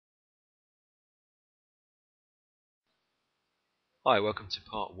Hi, welcome to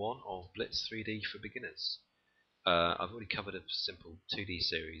part 1 of Blitz3D for beginners. I've already covered a simple 2D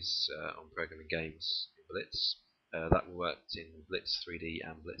series on programming games in Blitz. That worked in Blitz3D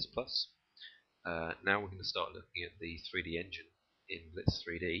and Blitz Plus. Now we're going to start looking at the 3D engine in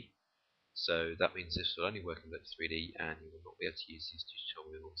Blitz3D. So that means this will only work in Blitz3D and you will not be able to use these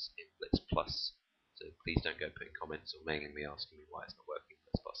tutorials in Blitz Plus. So please don't go putting comments or mailing me asking me why it's not working in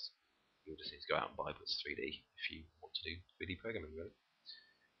Blitz Plus. You'll just need to go out and buy Blitz3D if you want to do 3D programming really.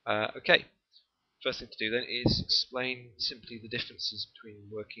 Okay, first thing to do then is explain simply the differences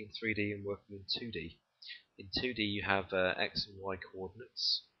between working in 3D and working in 2D. In 2D you have X and Y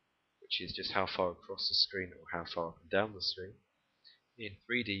coordinates, which is just how far across the screen or how far up and down the screen. In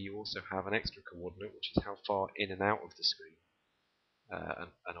 3D you also have an extra coordinate, which is how far in and out of the screen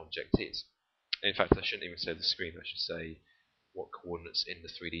an object is. In fact, I shouldn't even say the screen, I should say what coordinates in the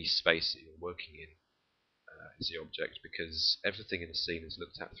 3D space that you're working in is the object, because everything in the scene is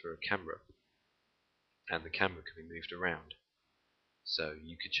looked at through a camera, and the camera can be moved around. So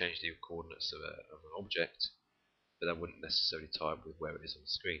you could change the coordinates of an object, but that wouldn't necessarily tie up with where it is on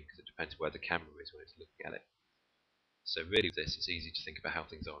the screen, because it depends where the camera is when it's looking at it. So really with this, it's easy to think about how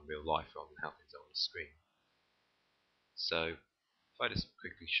things are in real life rather than how things are on the screen. So if I just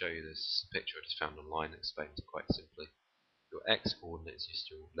quickly show you this picture I just found online that explains it quite simply. Your X coordinate is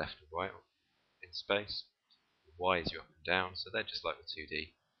just your left and right in space. Y is your up and down, so they're just like the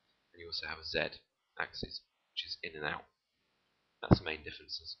 2D. And you also have a Z axis, which is in and out. That's the main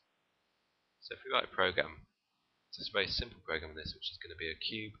differences. So if we write a program, it's a very simple program in this, which is going to be a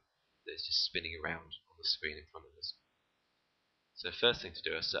cube that is just spinning around on the screen in front of us. So first thing to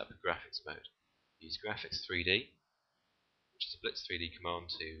do is set up a graphics mode. Use graphics 3D, which is a Blitz3D command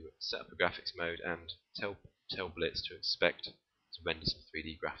to set up a graphics mode and tell Blitz to expect to render some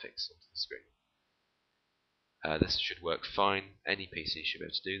 3D graphics onto the screen. This should work fine. Any PC should be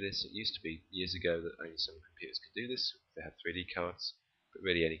able to do this. It used to be years ago that only some computers could do this if they had 3D cards, but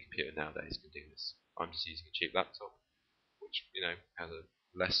really any computer nowadays can do this. I'm just using a cheap laptop, which has a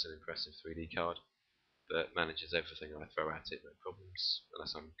less than impressive 3D card, but manages everything I throw at it, no problems,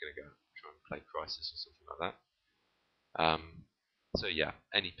 unless I'm going to go try and play Crisis or something like that. So yeah,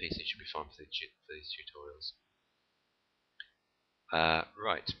 any PC should be fine for these tutorials.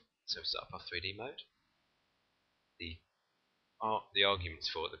 Right, so set up our 3D mode. The arguments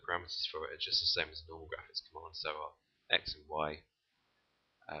for it, the parameters for it, are just the same as a normal graphics command. So our X and Y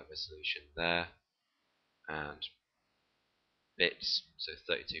resolution there, and bits, so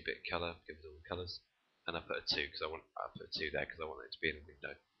 32-bit color, give it all the colors, and I put a 2 because I put a 2 there because I want it to be in a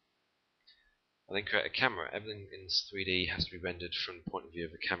window. I then create a camera. Everything in this 3D has to be rendered from the point of view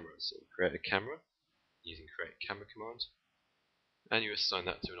of the camera. So we create a camera using CreateCamera command, and you assign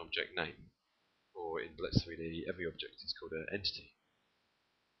that to an object name. Or in Blitz3D, every object is called an entity.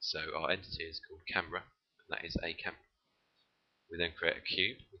 So our entity is called camera, and that is a camera. We then create a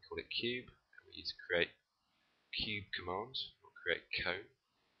cube, we call it cube, and we use CreateCube command, or CreateCone.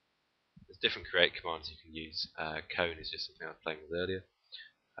 There's different create commands you can use. Cone is just something I was playing with earlier.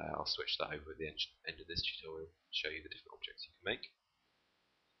 I'll switch that over at the end of this tutorial to show you the different objects you can make.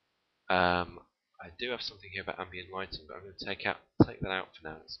 I do have something here about ambient lighting, but I'm going to take that out for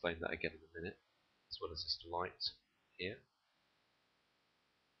now and explain that again in a minute, as well as this light here.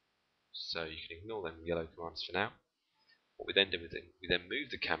 So you can ignore them yellow commands for now. What we then do is we then move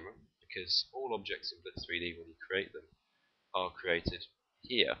the camera, because all objects in Blitz3D, when you create them, are created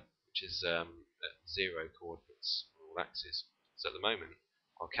here, which is at 0 coordinates on all axes. So at the moment,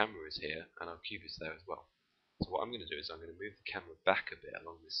 our camera is here and our cube is there as well. So what I'm going to do is I'm going to move the camera back a bit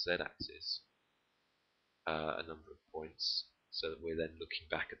along this Z axis, a number of points, so that we're then looking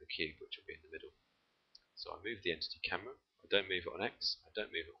back at the cube, which will be in the middle. So I move the entity camera. I don't move it on X, I don't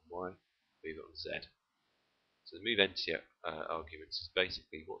move it on Y, I move it on Z. So the MoveEntity arguments is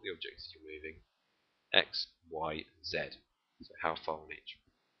basically what the objects you're moving, X, Y, and Z. So how far on each.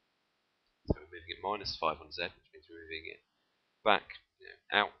 So we're moving it -5 on Z, which means we're moving it back,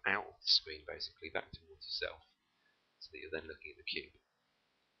 out of the screen basically, back towards yourself, so that you're then looking at the cube.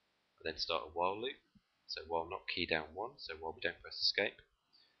 I then start a while loop. So while not KeyDown 1, so while we don't press escape,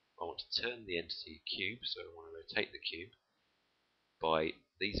 I want to turn the entity cube, so I want to rotate the cube by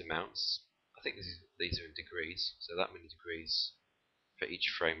these amounts. I think these are in degrees, so that many degrees for each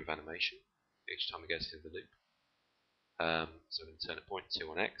frame of animation, each time it goes through the loop. So I'm going to turn it 0.2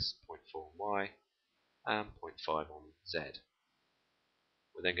 on X, 0.4 on Y, and 0.5 on Z.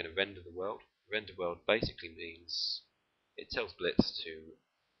 We're then going to render the world. Render world basically means it tells Blitz to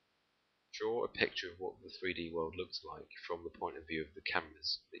draw a picture of what the 3D world looks like from the point of view of the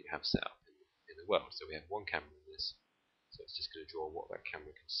cameras that you have set up in the world. So we have one camera in this. So So it's just going to draw what that camera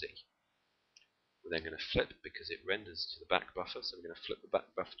can see. We're then going to flip because it renders to the back buffer, so we're going to flip the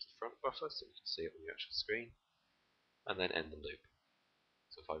back buffer to the front buffer so you can see it on your actual screen, and then end the loop.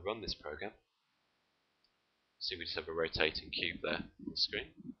 So if I run this program, see we just have a rotating cube there on the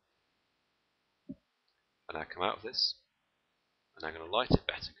screen. And now come out of this, and I'm going to light it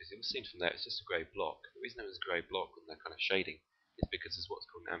better because you'll have seen from there it's just a grey block. The reason it was a grey block with that kind of shading is because there's what's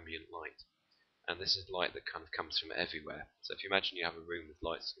called an ambient light. And this is light that kind of comes from everywhere. So if you imagine you have a room with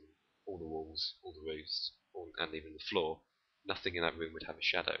lights on all the walls, all the roofs, and even the floor, nothing in that room would have a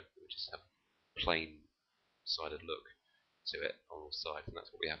shadow. It would just have a plain-sided look to it on all sides, and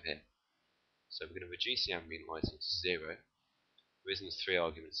that's what we have here. So we're going to reduce the ambient lighting to 0. The reason there's 3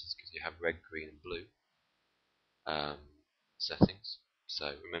 arguments is because you have red, green, and blue settings.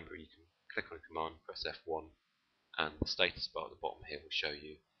 So remember, you can click on a command, press F1, and the status bar at the bottom here will show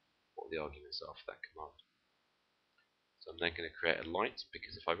you what the arguments are for that command. So I'm then going to create a light,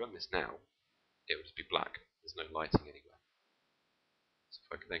 because if I run this now, it would just be black. There's no lighting anywhere. So if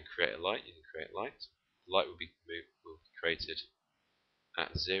I can then create a light, you can create light. The light will be created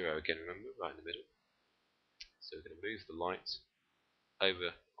at 0 again, remember, right in the middle. So we're going to move the light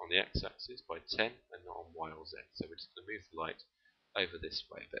over on the x-axis by 10 and not on y or z. So we're just going to move the light over this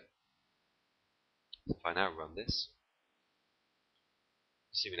way a bit. So if I now run this,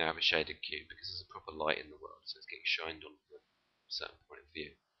 you see we now have a shaded cube because there's a proper light in the world, so it's getting shined on from a certain point of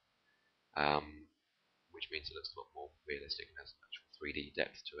view, which means it looks a lot more realistic and has an actual 3D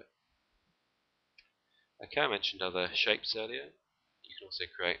depth to it. Okay, I mentioned other shapes earlier. You can also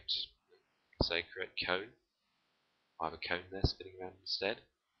create, say, CreateCone. I have a cone there spinning around instead.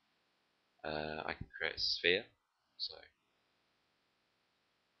 I can create a sphere, so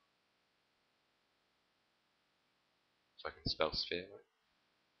if I can spell sphere right.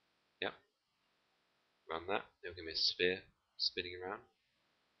 Yep. Run that, it'll give me a sphere spinning around.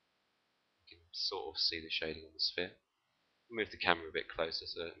 You can sort of see the shading on the sphere. Move the camera a bit closer,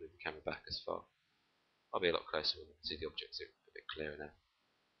 so move the camera back as far. I'll be a lot closer when I can see the objects a bit clearer now.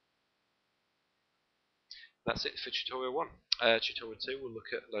 That's it for tutorial 1. Tutorial 2 will look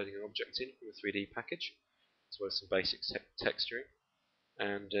at loading an object in from a 3D package, as well as some basic texturing.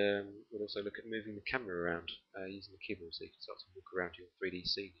 And we'll also look at moving the camera around using the keyboard, so you can start to walk around your 3D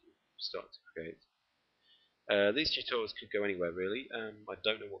scene that you start to create. These tutorials could go anywhere really. I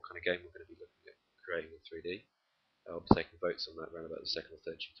don't know what kind of game we're going to be looking at creating in 3D. I'll be taking votes on that around about the 2nd or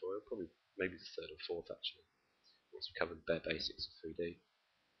 3rd tutorial, probably maybe the 3rd or 4th actually, once we've covered the bare basics of 3D.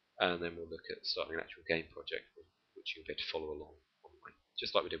 And then we'll look at starting an actual game project, which you'll be able to follow along online,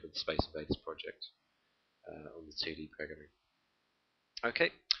 just like we did with the Space Invaders project on the 2D programming.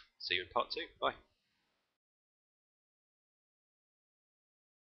 Okay, see you in part 2. Bye.